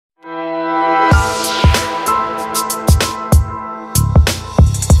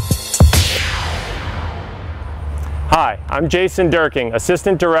I'm Jason Durking,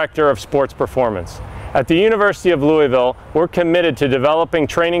 Assistant Director of Sports Performance. At the University of Louisville, we're committed to developing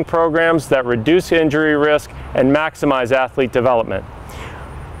training programs that reduce injury risk and maximize athlete development.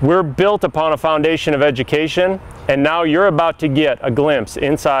 We're built upon a foundation of education, and now you're about to get a glimpse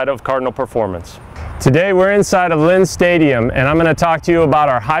inside of Cardinal Performance. Today we're inside of Lynn Stadium, and I'm going to talk to you about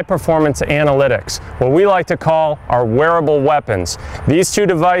our high performance analytics, what we like to call our wearable weapons. These two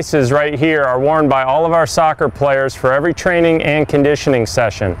devices right here are worn by all of our soccer players for every training and conditioning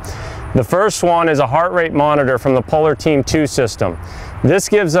session. The first one is a heart rate monitor from the Polar Team 2 system. This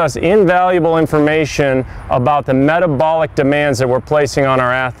gives us invaluable information about the metabolic demands that we're placing on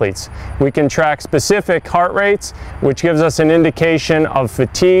our athletes. We can track specific heart rates, which gives us an indication of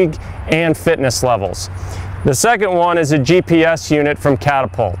fatigue and fitness levels. The second one is a GPS unit from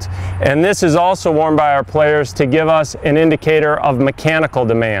Catapult, and this is also worn by our players to give us an indicator of mechanical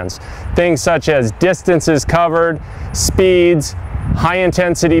demands. Things such as distances covered, speeds,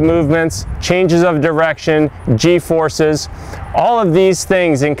 high-intensity movements, changes of direction, G-forces. All of these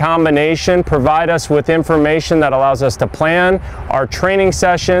things in combination provide us with information that allows us to plan our training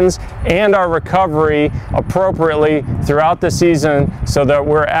sessions and our recovery appropriately throughout the season so that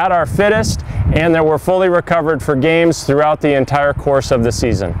we're at our fittest and that we're fully recovered for games throughout the entire course of the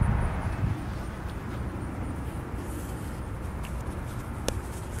season.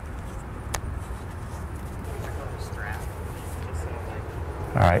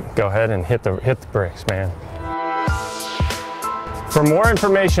 All right, go ahead and hit the brakes, man. For more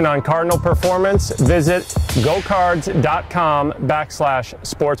information on Cardinal Performance, visit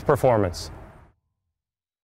gocards.com/sportsperformance.